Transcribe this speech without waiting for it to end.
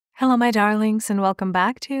Hello, my darlings, and welcome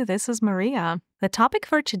back to This is Mariya. The topic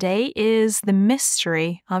for today is the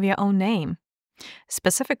mystery of your own name.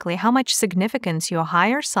 Specifically, how much significance your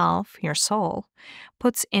higher self, your soul,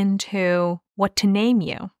 puts into what to name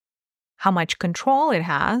you. How much control it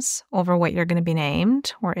has over what you're going to be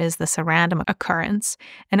named, or is this a random occurrence?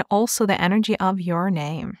 And also the energy of your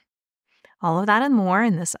name. All of that and more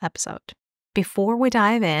in this episode. Before we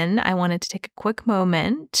dive in, I wanted to take a quick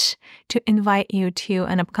moment to invite you to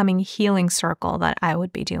an upcoming healing circle that I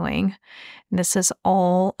would be doing. This is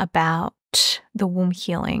all about the womb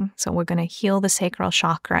healing. So we're going to heal the sacral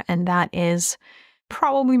chakra, and that is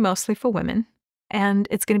probably mostly for women. And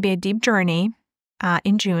it's going to be a deep journey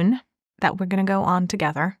in June that we're going to go on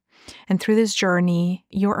together. And through this journey,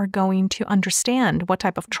 you are going to understand what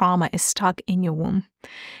type of trauma is stuck in your womb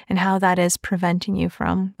and how that is preventing you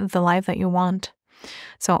from the life that you want.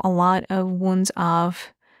 So a lot of wounds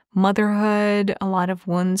of motherhood, a lot of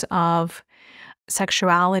wounds of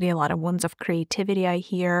sexuality, a lot of wounds of creativity, I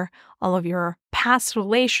hear. All of your past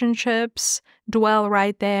relationships dwell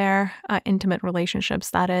right there, intimate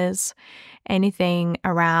relationships, that is. Anything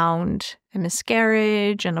around a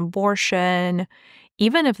miscarriage, an abortion,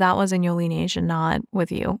 even if that was in your lineage and not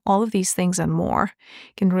with you, all of these things and more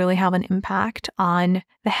can really have an impact on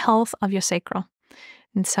the health of your sacral.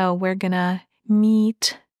 And so we're going to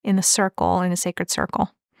meet in a circle, in a sacred circle,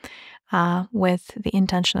 with the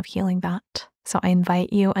intention of healing that. So I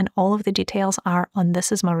invite you, and all of the details are on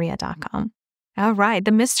thisismariya.com. All right,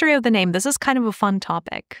 the mystery of the name. This is kind of a fun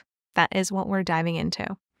topic. That is what we're diving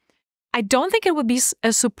into. I don't think it would be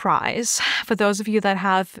a surprise for those of you that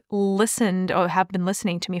have listened or have been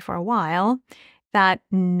listening to me for a while that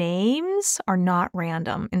names are not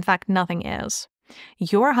random. In fact, nothing is.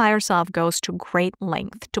 Your higher self goes to great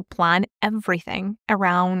length to plan everything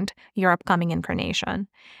around your upcoming incarnation.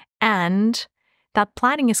 And that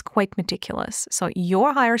planning is quite meticulous. So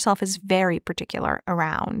your higher self is very particular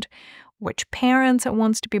around which parents it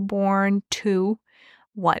wants to be born to,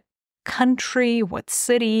 what country, what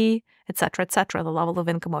city, etc., etc., the level of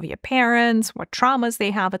income of your parents, what traumas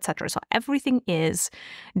they have, etc. So everything is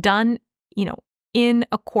done, in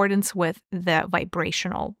accordance with the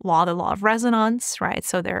vibrational law, the law of resonance, right?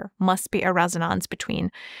 So there must be a resonance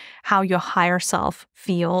between how your higher self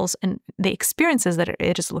feels and the experiences that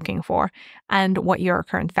it is looking for and what your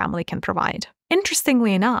current family can provide.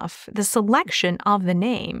 Interestingly enough, the selection of the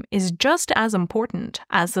name is just as important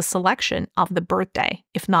as the selection of the birthday,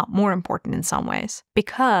 if not more important in some ways,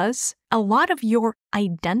 because a lot of your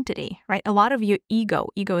identity, right, a lot of your ego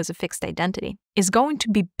is a fixed identity, is going to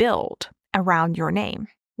be built around your name,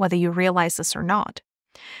 whether you realize this or not.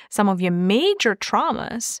 Some of your major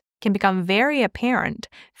traumas can become very apparent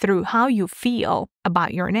through how you feel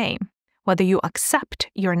about your name, whether you accept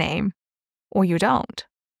your name or you don't.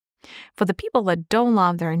 For the people that don't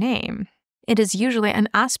love their name, it is usually an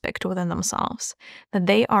aspect within themselves that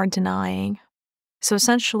they are denying. So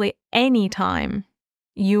essentially, anytime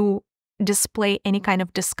you display any kind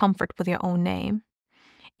of discomfort with your own name,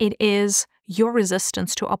 it is your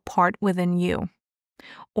resistance to a part within you,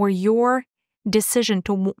 or your decision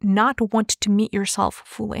to not want to meet yourself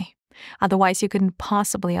fully. Otherwise, you couldn't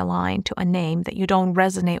possibly align to a name that you don't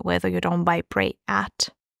resonate with or you don't vibrate at.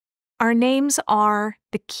 Our names are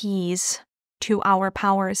the keys to our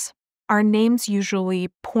powers. Our names usually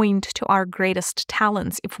point to our greatest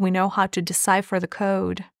talents if we know how to decipher the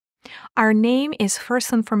code. Our name is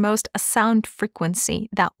first and foremost a sound frequency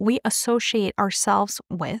that we associate ourselves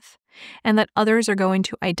with and that others are going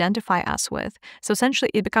to identify us with. So essentially,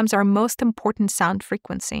 it becomes our most important sound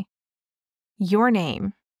frequency. Your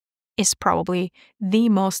name is probably the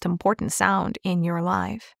most important sound in your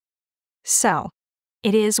life. So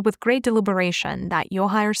it is with great deliberation that your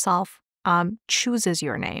higher self chooses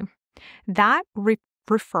your name. That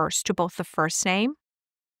refers to both the first name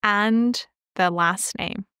and the last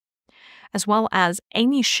name, as well as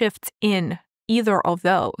any shifts in either of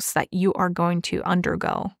those that you are going to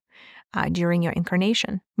undergo during your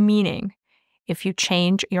incarnation. Meaning, if you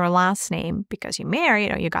change your last name because you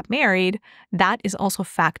married or you got married, that is also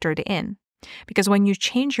factored in. Because when you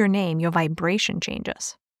change your name, your vibration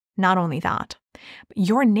changes. Not only that, but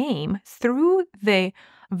your name, through the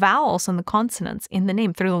vowels and the consonants in the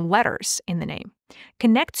name, through the letters in the name,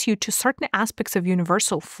 connects you to certain aspects of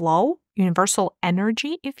universal flow, universal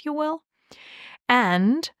energy, if you will.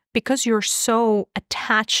 And because you're so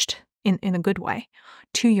attached in a good way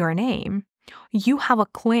to your name, you have a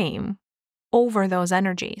claim over those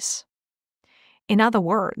energies. In other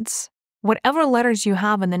words, whatever letters you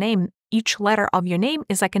have in the name, each letter of your name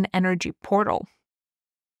is like an energy portal.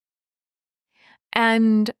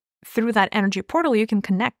 And through that energy portal, you can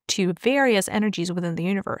connect to various energies within the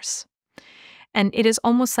universe. And it is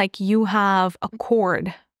almost like you have a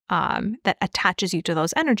cord that attaches you to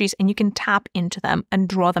those energies, and you can tap into them and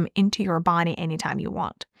draw them into your body anytime you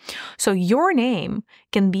want. So your name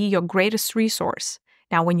can be your greatest resource.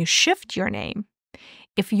 Now, when you shift your name,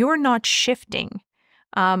 if you're not shifting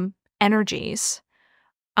energies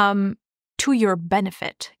to your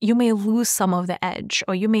benefit, you may lose some of the edge,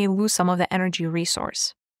 or you may lose some of the energy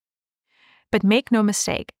resource. But make no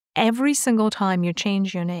mistake, every single time you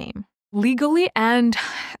change your name, legally and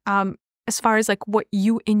as far as like what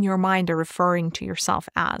you in your mind are referring to yourself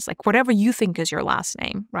as, like whatever you think is your last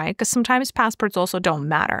name, right? Because sometimes passports also don't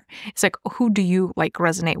matter. It's like, who do you like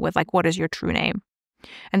resonate with? Like, what is your true name?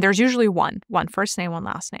 And there's usually one first name, one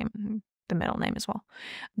last name, the middle name as well.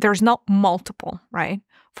 There's not multiple, right?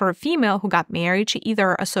 For a female who got married, she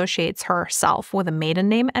either associates herself with a maiden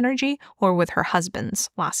name energy or with her husband's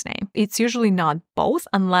last name. It's usually not both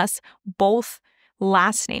unless both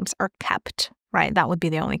last names are kept, right? That would be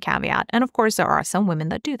the only caveat. And of course, there are some women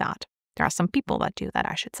that do that. There are some people that do that,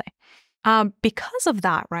 I should say. Because of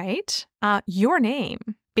that, right? Your name,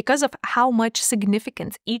 because of how much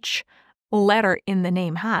significance each letter in the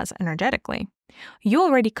name has energetically, you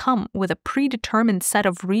already come with a predetermined set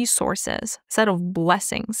of resources, set of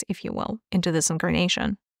blessings, if you will, into this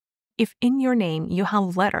incarnation. If in your name you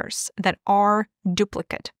have letters that are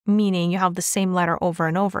duplicate, meaning you have the same letter over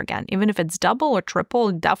and over again, even if it's double or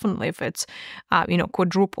triple, definitely if it's,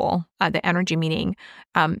 quadruple, the energy meaning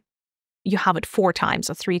you have it 4 times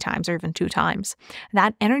or 3 times or even 2 times,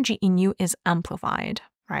 that energy in you is amplified,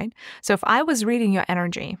 right? So if I was reading your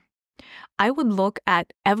energy, I would look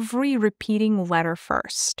at every repeating letter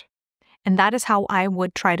first. And that is how I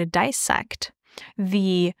would try to dissect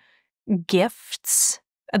the gifts,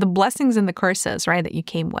 the blessings and the curses, right, that you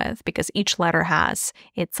came with, because each letter has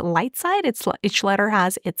its light side, each letter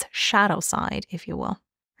has its shadow side, if you will,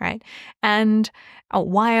 right? And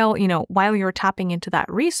while you're tapping into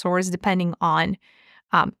that resource, depending on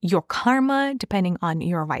your karma, depending on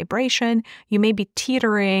your vibration, you may be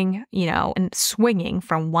teetering, and swinging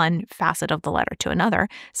from one facet of the letter to another.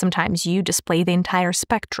 Sometimes you display the entire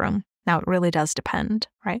spectrum. Now, it really does depend,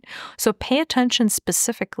 right? So pay attention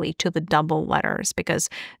specifically to the double letters, because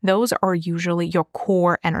those are usually your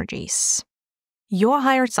core energies. Your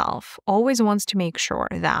higher self always wants to make sure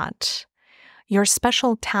that your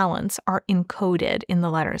special talents are encoded in the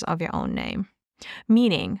letters of your own name,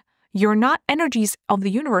 meaning energies of the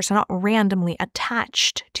universe are not randomly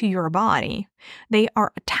attached to your body. They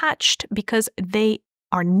are attached because they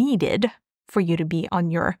are needed for you to be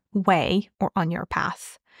on your way or on your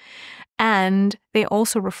path. And they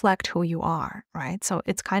also reflect who you are, right? So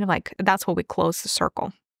it's kind of like, that's what we close the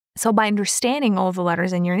circle. So by understanding all the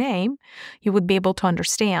letters in your name, you would be able to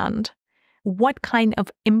understand what kind of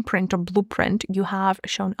imprint or blueprint you have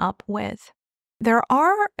shown up with. There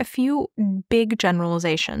are a few big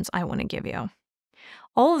generalizations I want to give you.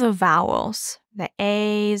 All of the vowels, the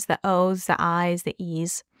A's, the O's, the I's, the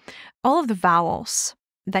E's, all of the vowels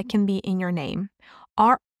that can be in your name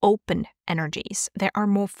are open energies. They are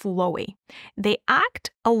more flowy. They act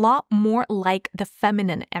a lot more like the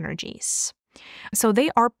feminine energies. So they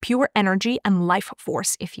are pure energy and life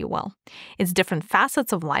force, if you will. It's different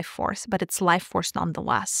facets of life force, but it's life force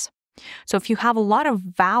nonetheless. So if you have a lot of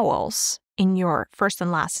vowels in your first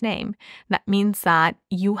and last name, that means that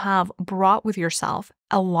you have brought with yourself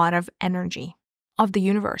a lot of energy of the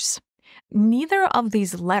universe. Neither of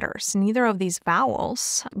these letters, neither of these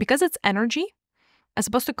vowels, because it's energy, as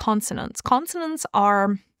opposed to consonants. Consonants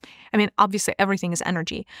are, obviously everything is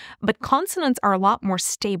energy, but consonants are a lot more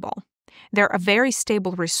stable. They're a very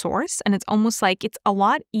stable resource, and it's almost like it's a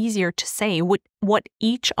lot easier to say what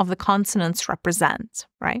each of the consonants represents,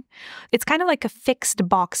 right? It's kind of like a fixed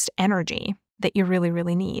boxed energy that you really,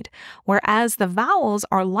 really need. Whereas the vowels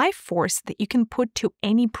are life force that you can put to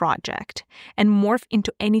any project and morph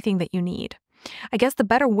into anything that you need. I guess the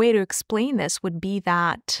better way to explain this would be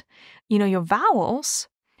that, your vowels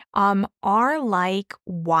are like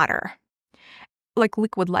water, like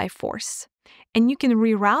liquid life force. And you can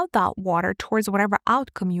reroute that water towards whatever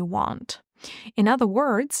outcome you want. In other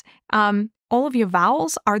words, all of your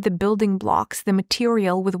vowels are the building blocks, the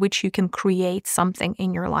material with which you can create something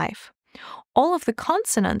in your life. All of the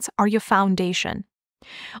consonants are your foundation.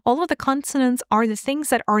 All of the consonants are the things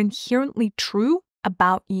that are inherently true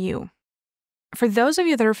about you. For those of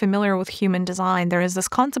you that are familiar with human design, there is this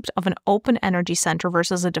concept of an open energy center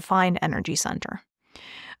versus a defined energy center.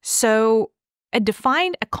 So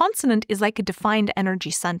a consonant is like a defined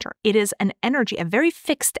energy center. It is an energy, a very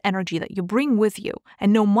fixed energy that you bring with you.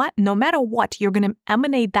 And no matter what, you're going to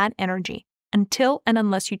emanate that energy until and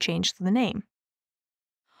unless you change the name.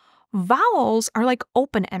 Vowels are like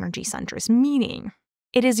open energy centers, meaning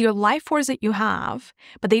it is your life force that you have,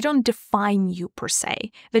 but they don't define you per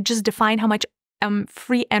se. They just define how much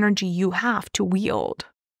free energy you have to wield,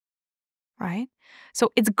 right?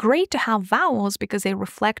 So it's great to have vowels because they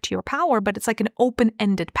reflect your power, but it's like an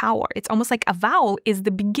open-ended power. It's almost like a vowel is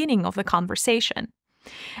the beginning of the conversation.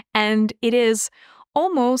 And it is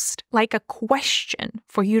almost like a question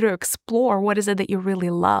for you to explore what is it that you really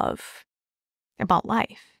love about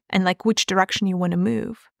life and like which direction you want to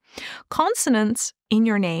move. Consonants in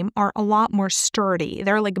your name are a lot more sturdy.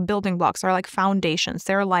 They're like building blocks. They're like foundations.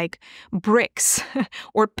 They're like bricks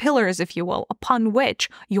or pillars, if you will, upon which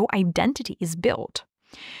your identity is built.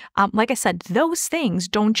 Like I said, those things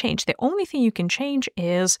don't change. The only thing you can change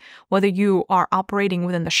is whether you are operating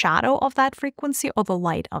within the shadow of that frequency or the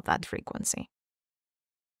light of that frequency.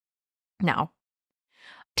 Now,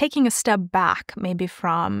 taking a step back, maybe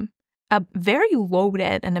from a very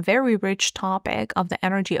loaded and a very rich topic of the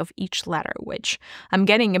energy of each letter, which I'm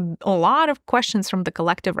getting a lot of questions from the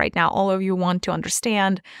collective right now. All of you want to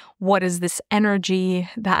understand what is this energy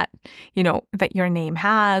that, that your name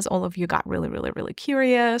has. All of you got really, really, really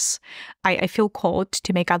curious. I feel called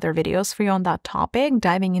to make other videos for you on that topic,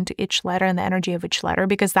 diving into each letter and the energy of each letter,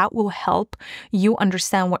 because that will help you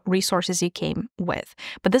understand what resources you came with.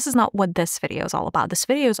 But this is not what this video is all about. This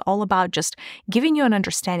video is all about just giving you an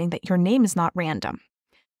understanding that your name is not random.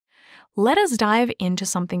 Let us dive into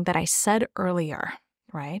something that I said earlier,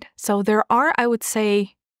 right? So there are, I would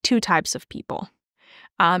say, two types of people.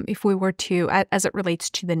 If we were to, as it relates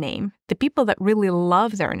to the name, the people that really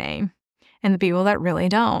love their name and the people that really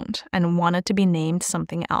don't and want it to be named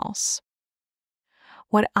something else.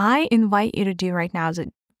 What I invite you to do right now is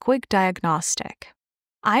a quick diagnostic.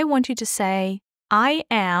 I want you to say, I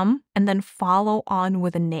am, and then follow on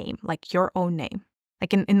with a name, like your own name.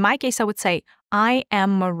 Like in my case, I would say, I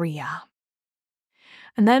am Mariya.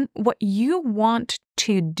 And then what you want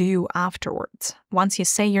to do afterwards, once you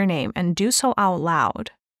say your name and do so out loud,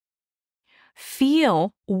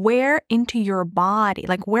 feel where into your body,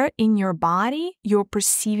 like where in your body you're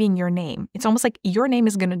perceiving your name. It's almost like your name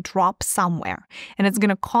is going to drop somewhere and it's going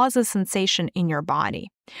to cause a sensation in your body.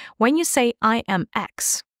 When you say, I am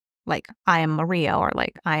X, like I am Mariya or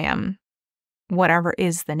like I am whatever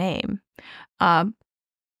is the name,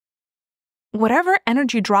 whatever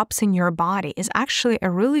energy drops in your body is actually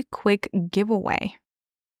a really quick giveaway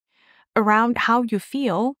around how you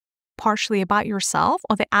feel partially about yourself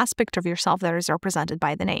or the aspect of yourself that is represented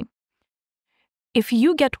by the name. If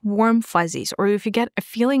you get warm fuzzies or if you get a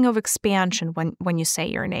feeling of expansion when you say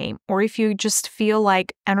your name, or if you just feel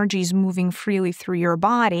like energy is moving freely through your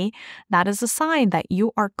body, that is a sign that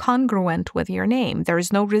you are congruent with your name. There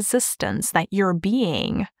is no resistance that your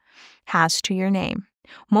being has to your name.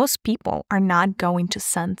 Most people are not going to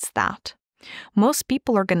sense that. Most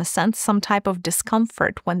people are going to sense some type of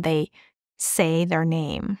discomfort when they say their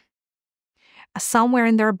name. Somewhere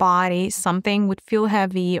in their body, something would feel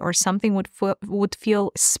heavy or something would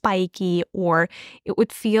feel spiky, or it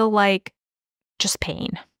would feel like just pain,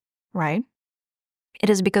 right? It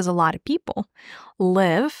is because a lot of people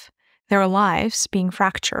live their lives being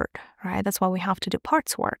fractured, right? That's why we have to do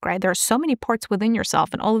parts work, right? There are so many parts within yourself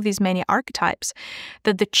and all of these many archetypes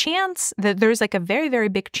that the chance that there's like a very, very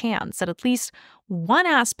big chance that at least one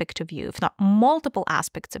aspect of you, if not multiple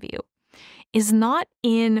aspects of you, is not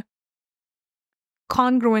in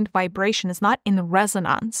congruent vibration, is not in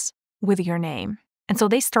resonance with your name. And so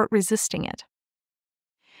they start resisting it.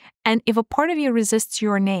 And if a part of you resists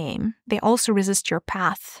your name, they also resist your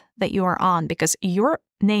path that you are on, because your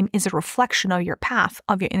name is a reflection of your path,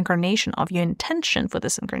 of your incarnation, of your intention for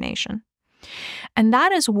this incarnation. And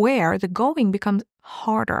that is where the going becomes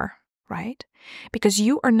harder, right? Because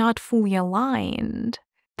you are not fully aligned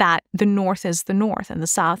that the north is the north and the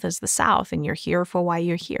south is the south, and you're here for why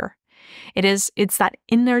you're here. It's that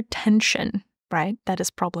inner tension, right, that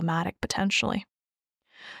is problematic potentially.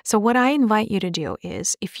 So what I invite you to do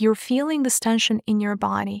is, if you're feeling this tension in your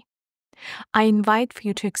body, I invite for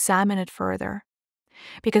you to examine it further.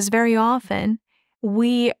 Because very often,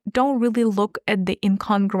 we don't really look at the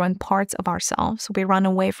incongruent parts of ourselves. We run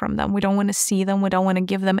away from them. We don't want to see them. We don't want to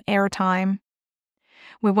give them airtime.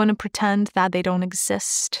 We want to pretend that they don't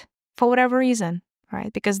exist for whatever reason,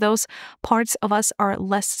 right? Because those parts of us are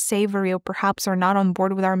less savory, or perhaps are not on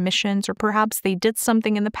board with our missions, or perhaps they did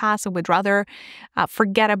something in the past and would rather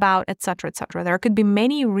forget about, etc., etc. There could be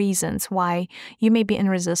many reasons why you may be in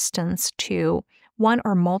resistance to one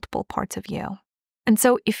or multiple parts of you. And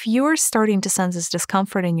so if you're starting to sense this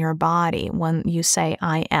discomfort in your body when you say,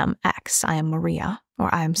 I am X, I am Mariya,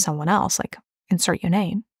 or I am someone else, like insert your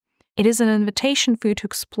name, it is an invitation for you to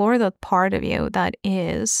explore that part of you that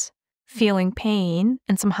is feeling pain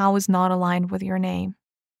and somehow is not aligned with your name.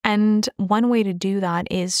 And one way to do that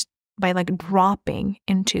is by dropping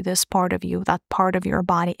into this part of you, that part of your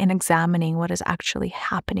body, and examining what is actually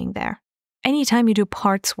happening there. Anytime you do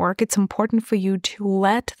parts work, it's important for you to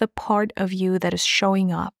let the part of you that is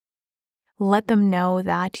showing up, let them know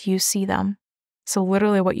that you see them. So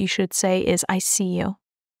literally what you should say is, I see you.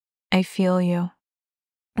 I feel you.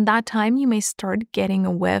 At that time, you may start getting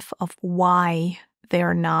a whiff of why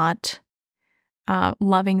they're not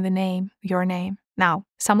loving the name, your name. Now,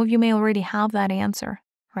 some of you may already have that answer,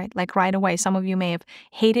 right? Like right away, some of you may have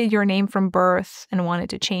hated your name from birth and wanted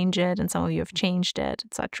to change it, and some of you have changed it,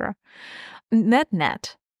 etc.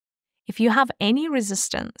 Net, if you have any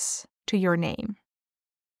resistance to your name,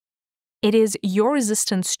 it is your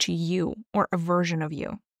resistance to you or a version of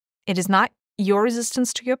you. It is not your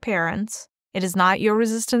resistance to your parents. It is not your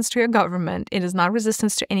resistance to your government. It is not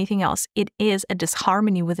resistance to anything else. It is a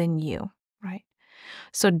disharmony within you, right?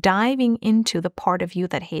 So diving into the part of you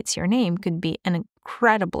that hates your name could be an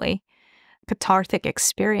incredibly cathartic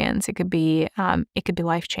experience. It could be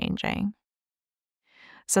life-changing.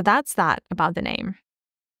 So that's that about the name.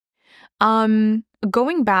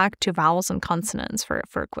 Going back to vowels and consonants for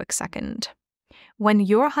a quick second. When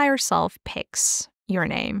your higher self picks your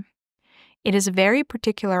name, it is very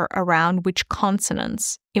particular around which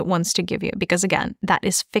consonants it wants to give you, because again, that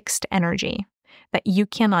is fixed energy that you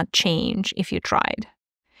cannot change if you tried.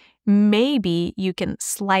 Maybe you can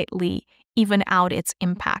slightly even out its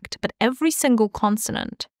impact, but every single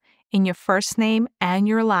consonant in your first name and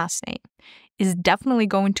your last name is definitely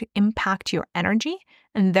going to impact your energy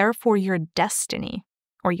and therefore your destiny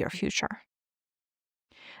or your future.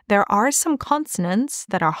 There are some consonants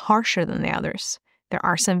that are harsher than the others. There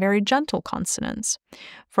are some very gentle consonants.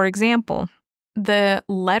 For example, the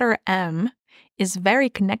letter M is very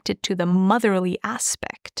connected to the motherly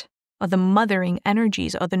aspect, or the mothering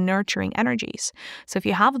energies, or the nurturing energies. So if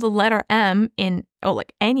you have the letter M in,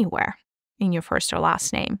 anywhere in your first or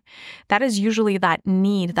last name, that is usually that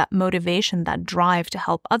need, that motivation, that drive to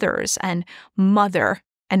help others and mother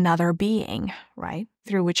another being, right?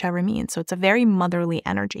 Through whichever means. So it's a very motherly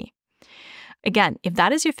energy. Again, if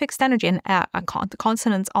that is your fixed energy, and the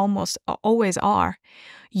consonants almost always are,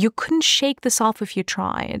 you couldn't shake this off if you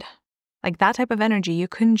tried. Like that type of energy, you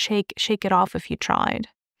couldn't shake it off if you tried.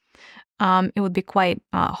 It would be quite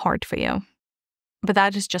hard for you. But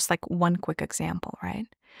that is just like one quick example, right?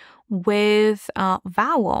 With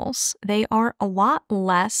vowels, they are a lot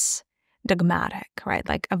less dogmatic, right?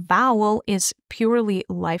 Like a vowel is purely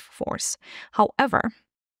life force. However,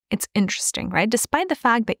 it's interesting, right? Despite the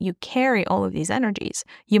fact that you carry all of these energies,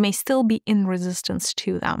 you may still be in resistance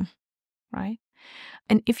to them, right?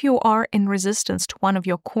 And if you are in resistance to one of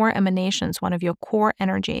your core emanations, one of your core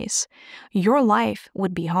energies, your life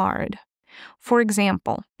would be hard. For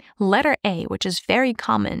example, letter A, which is very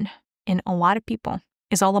common in a lot of people,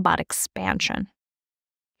 is all about expansion.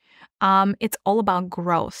 It's all about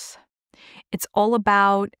growth. It's all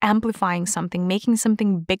about amplifying something, making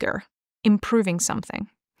something bigger, improving something.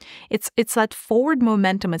 It's that forward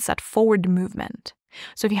momentum, it's that forward movement.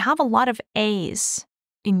 So if you have a lot of A's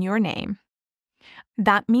in your name,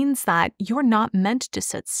 that means that you're not meant to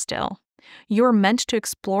sit still. You're meant to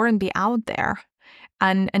explore and be out there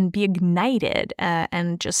and be ignited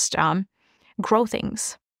and just grow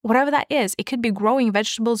things. Whatever that is, it could be growing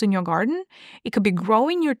vegetables in your garden. It could be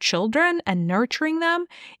growing your children and nurturing them.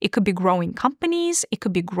 It could be growing companies. It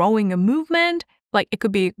could be growing a movement. Like it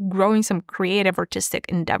could be growing some creative artistic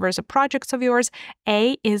endeavors or projects of yours.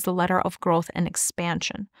 A is the letter of growth and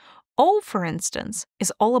expansion. O, for instance,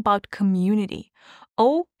 is all about community.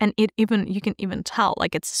 O, and you can even tell,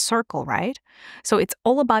 like it's a circle, right? So it's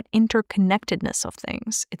all about interconnectedness of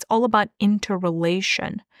things. It's all about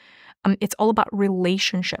interrelation. It's all about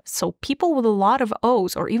relationships. So people with a lot of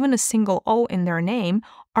O's or even a single O in their name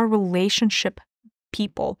are relationship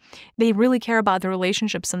people. They really care about the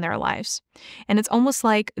relationships in their lives. And it's almost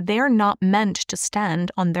like they're not meant to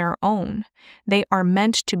stand on their own. They are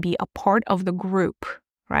meant to be a part of the group,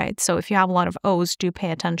 right? So if you have a lot of O's, do pay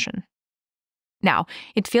attention. Now,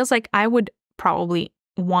 it feels like I would probably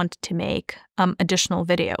want to make additional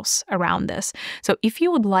videos around this. So if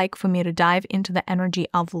you would like for me to dive into the energy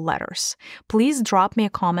of letters, please drop me a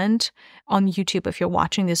comment on YouTube if you're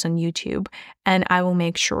watching this on YouTube, and I will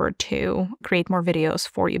make sure to create more videos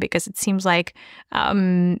for you, because it seems like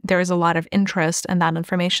there is a lot of interest and that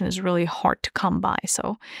information is really hard to come by.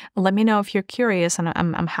 So let me know if you're curious, and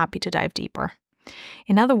I'm happy to dive deeper.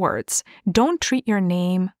 In other words, don't treat your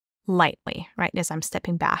name lightly, right? As I'm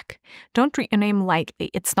stepping back, don't treat your name lightly.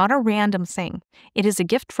 It's not a random thing. It is a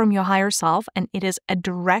gift from your higher self, and it is a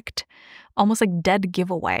direct, almost like dead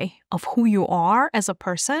giveaway of who you are as a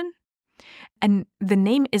person. And the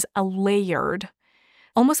name is a layered,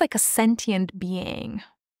 almost like a sentient being.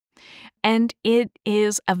 And it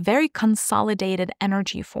is a very consolidated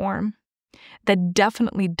energy form that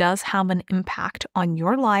definitely does have an impact on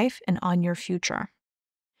your life and on your future.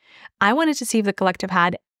 I wanted to see if the collective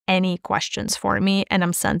had any questions for me, and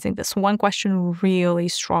I'm sensing this one question really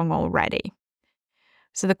strong already.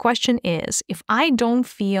 So the question is, if I don't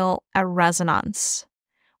feel a resonance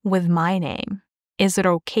with my name, is it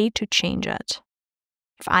okay to change it?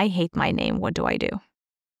 If I hate my name, what do I do?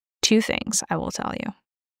 Two things I will tell you.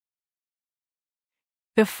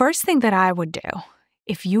 The first thing that I would do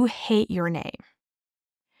if you hate your name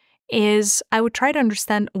is I would try to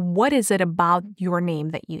understand, what is it about your name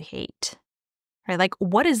that you hate? Right? Like,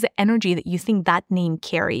 what is the energy that you think that name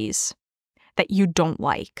carries that you don't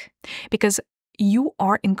like? Because you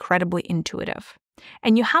are incredibly intuitive,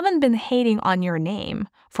 and you haven't been hating on your name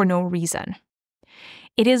for no reason.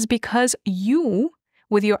 It is because you,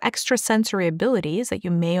 with your extrasensory abilities that you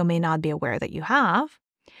may or may not be aware that you have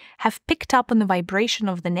picked up on the vibration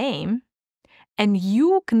of the name, and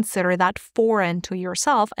you consider that foreign to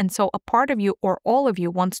yourself. And so a part of you, or all of you,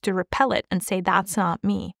 wants to repel it and say, that's not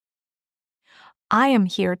me. I am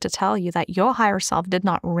here to tell you that your higher self did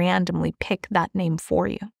not randomly pick that name for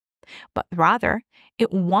you, but rather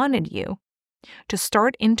it wanted you to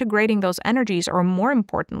start integrating those energies, or more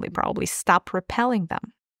importantly, probably stop repelling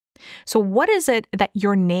them. So what is it that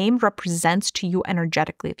your name represents to you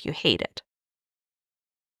energetically if you hate it?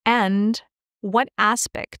 And what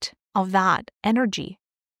aspect of that energy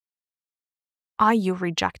are you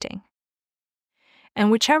rejecting?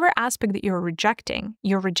 And whichever aspect that you're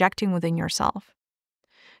rejecting within yourself.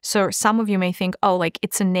 So some of you may think, oh, like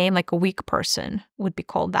it's a name, like a weak person would be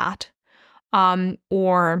called that.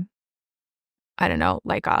 Or I don't know,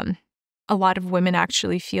 like a lot of women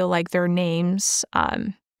actually feel like their names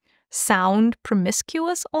sound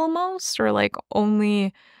promiscuous almost, or like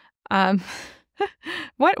only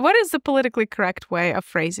what is the politically correct way of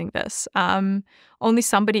phrasing this? Only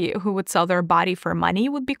somebody who would sell their body for money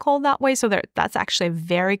would be called that way. So that's actually a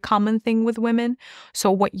very common thing with women.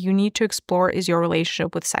 So what you need to explore is your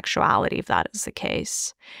relationship with sexuality, if that is the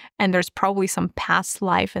case. And there's probably some past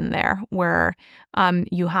life in there where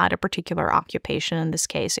you had a particular occupation. In this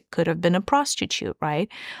case, it could have been a prostitute, right?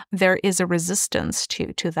 There is a resistance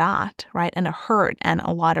to that, right? And a hurt and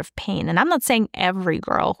a lot of pain. And I'm not saying every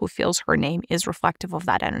girl who feels her name is reflective of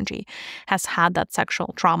that energy has had that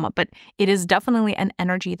sexual trauma, but it is definitely an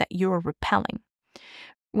energy that you are repelling.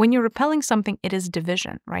 When you're repelling something, it is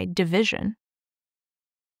division, right? Division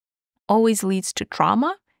always leads to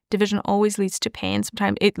trauma. Division always leads to pain.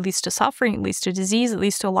 Sometimes it leads to suffering, it leads to disease, it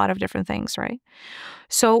leads to a lot of different things, right?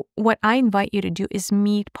 So what I invite you to do is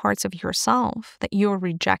meet parts of yourself that you're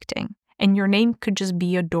rejecting, and your name could just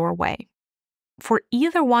be a doorway. For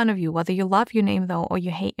either one of you, whether you love your name though or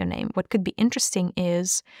you hate your name, what could be interesting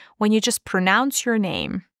is when you just pronounce your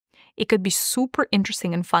name, it could be super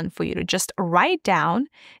interesting and fun for you to just write down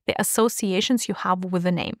the associations you have with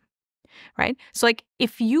the name, right? So like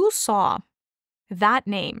if you saw that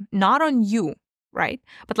name, not on you, right?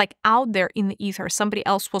 But like out there in the ether, somebody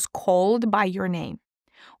else was called by your name,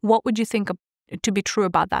 what would you think to be true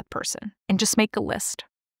about that person? And just make a list,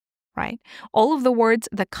 right? All of the words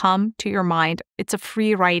that come to your mind, it's a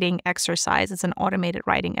free writing exercise. It's an automated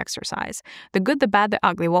writing exercise. The good, the bad, the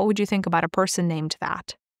ugly. What would you think about a person named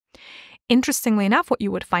that? Interestingly enough, what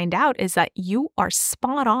you would find out is that you are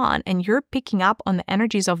spot on and you're picking up on the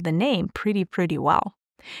energies of the name pretty well.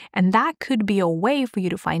 And that could be a way for you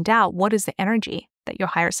to find out what is the energy that your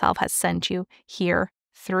higher self has sent you here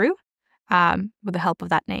through with the help of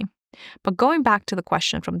that name. But going back to the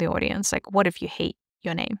question from the audience, like, what if you hate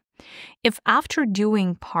your name? If after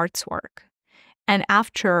doing parts work and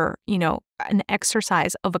after, an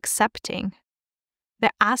exercise of accepting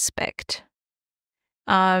the aspect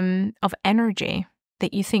of energy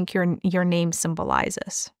that you think your name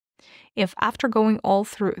symbolizes, if after going all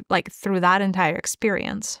through that entire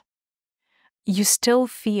experience, you still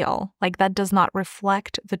feel like that does not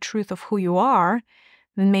reflect the truth of who you are,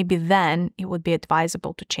 then maybe then it would be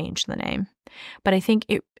advisable to change the name. But I think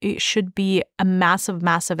it should be a massive,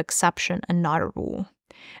 massive exception and not a rule,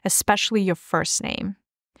 especially your first name.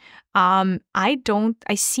 I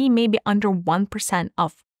see maybe under 1%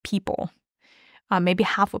 of people, maybe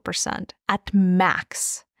 0.5% at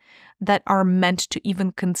max, that are meant to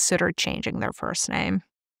even consider changing their first name.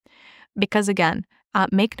 Because again,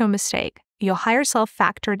 make no mistake, your higher self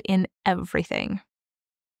factored in everything.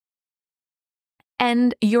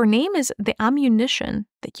 And your name is the ammunition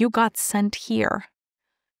that you got sent here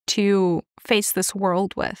to face this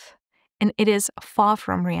world with. And it is far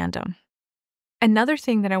from random. Another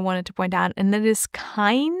thing that I wanted to point out, and that is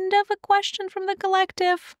kind of a question from the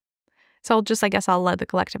collective. So I guess I'll let the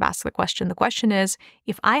collective ask the question. The question is,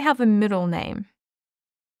 if I have a middle name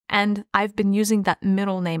and I've been using that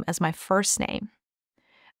middle name as my first name,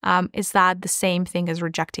 is that the same thing as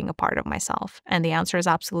rejecting a part of myself? And the answer is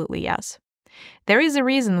absolutely yes. There is a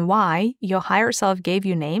reason why your higher self gave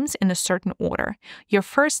you names in a certain order. Your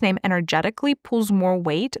first name energetically pulls more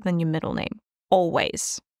weight than your middle name.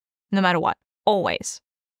 Always. No matter what. Always.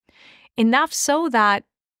 Enough so that,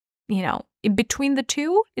 in between the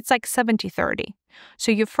two, it's like 70-30.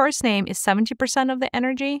 So your first name is 70% of the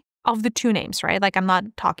energy of the two names, right? Like I'm not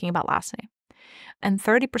talking about last name. And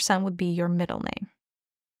 30% would be your middle name.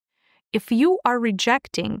 If you are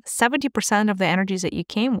rejecting 70% of the energies that you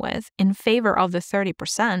came with in favor of the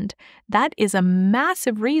 30%, that is a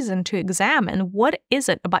massive reason to examine what is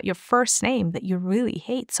it about your first name that you really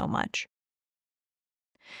hate so much.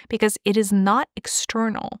 Because it is not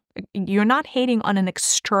external. You're not hating on an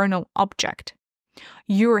external object.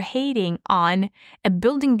 You're hating on a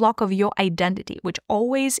building block of your identity, which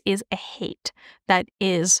always is a hate that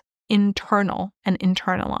is internal and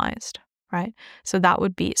internalized. Right? So that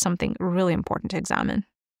would be something really important to examine.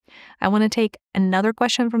 I want to take another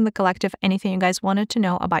question from the collective. Anything you guys wanted to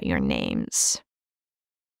know about your names?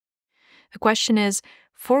 The question is,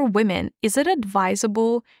 for women, is it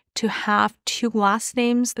advisable to have 2 last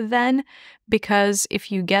names then? Because if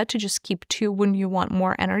you get to just keep 2, wouldn't you want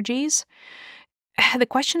more energies? The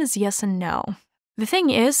question is yes and no. The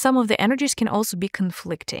thing is, some of the energies can also be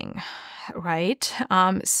conflicting, right?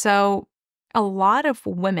 So a lot of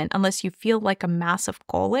women, unless you feel like a massive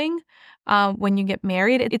calling when you get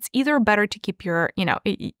married, it's either better to keep your, I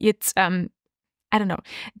don't know.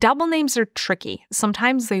 Double names are tricky.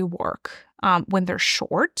 Sometimes they work when they're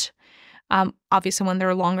short. Obviously, when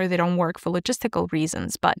they're longer, they don't work for logistical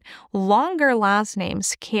reasons. But longer last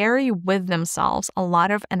names carry with themselves a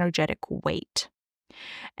lot of energetic weight.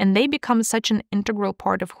 And they become such an integral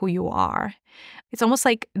part of who you are. It's almost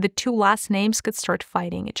like the 2 last names could start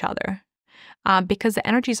fighting each other. Because the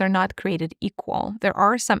energies are not created equal. There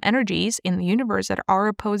are some energies in the universe that are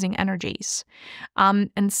opposing energies.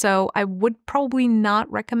 And so I would probably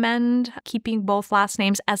not recommend keeping both last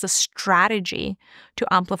names as a strategy to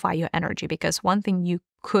amplify your energy, because one thing you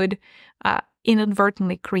could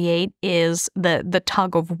inadvertently create is the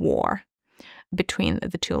tug of war between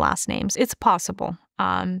the 2 last names. It's possible.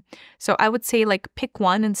 So I would say pick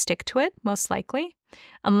one and stick to it, most likely,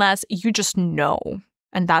 unless you just know.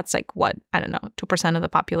 And that's 2% of the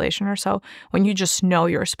population or so, when you just know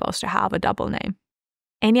you're supposed to have a double name.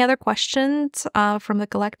 Any other questions from the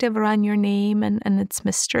collective around your name and its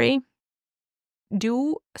mystery?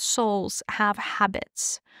 Do souls have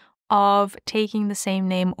habits of taking the same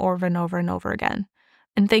name over and over and over again?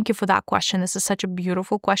 And thank you for that question. This is such a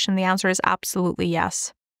beautiful question. The answer is absolutely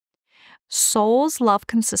yes. Souls love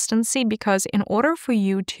consistency because in order for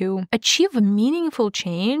you to achieve a meaningful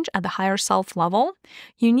change at the higher self level,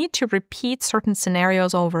 you need to repeat certain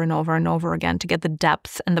scenarios over and over and over again to get the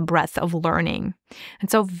depth and the breadth of learning. And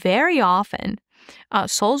so very often,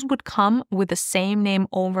 souls would come with the same name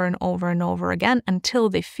over and over and over again until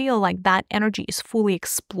they feel like that energy is fully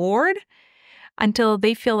explored, until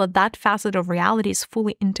they feel that that facet of reality is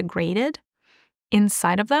fully integrated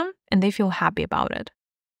inside of them, and they feel happy about it.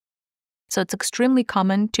 So it's extremely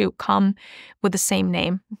common to come with the same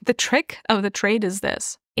name. The trick of the trade is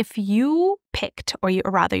this. If you picked, or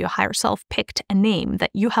rather your higher self picked a name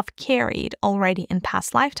that you have carried already in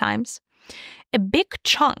past lifetimes, a big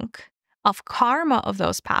chunk of karma of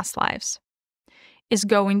those past lives is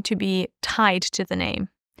going to be tied to the name,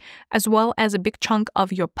 as well as a big chunk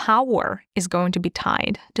of your power is going to be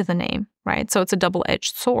tied to the name, right? So it's a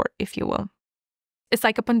double-edged sword, if you will. It's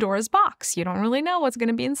like a Pandora's box. You don't really know what's going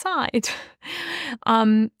to be inside.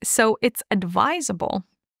 So it's advisable.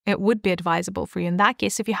 It would be advisable for you in that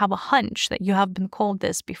case, if you have a hunch that you have been called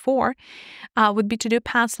this before, would be to do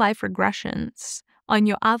past life regressions on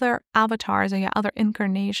your other avatars or your other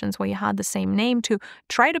incarnations where you had the same name to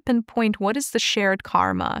try to pinpoint what is the shared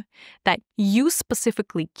karma that you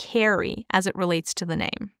specifically carry as it relates to the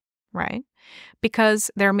name, right? Because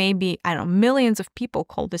there may be, I don't know, millions of people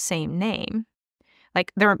called the same name.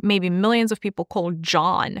 Like there may be millions of people called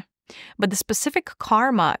John, but the specific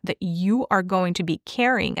karma that you are going to be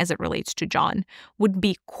carrying as it relates to John would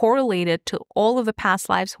be correlated to all of the past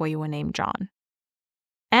lives where you were named John.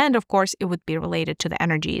 And of course, it would be related to the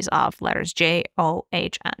energies of letters J, O,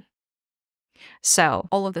 H, N. So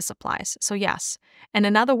all of this applies. So yes. And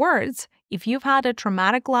in other words, if you've had a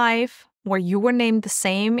traumatic life where you were named the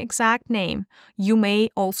same exact name, you may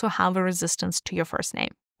also have a resistance to your first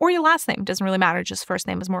name. Or your last name, doesn't really matter, just first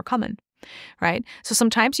name is more common, right? So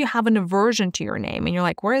sometimes you have an aversion to your name and you're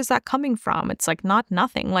like, where is that coming from? It's like not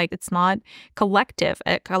nothing, like it's not collective.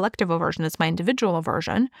 A collective aversion is my individual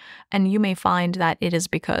aversion. And you may find that it is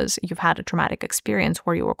because you've had a traumatic experience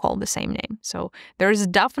where you were called the same name. So there's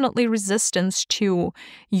definitely resistance to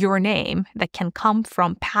your name that can come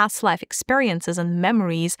from past life experiences and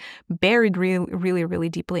memories buried really, really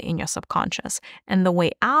deeply in your subconscious. And the way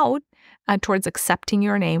out towards accepting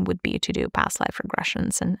your name would be to do past life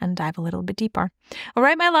regressions and dive a little bit deeper. All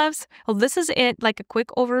right, my loves. Well, this is it, like a quick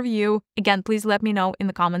overview. Again, please let me know in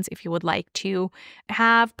the comments if you would like to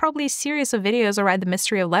have probably a series of videos around the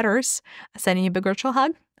mystery of letters. Sending you a big virtual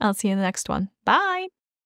hug. I'll see you in the next one. Bye.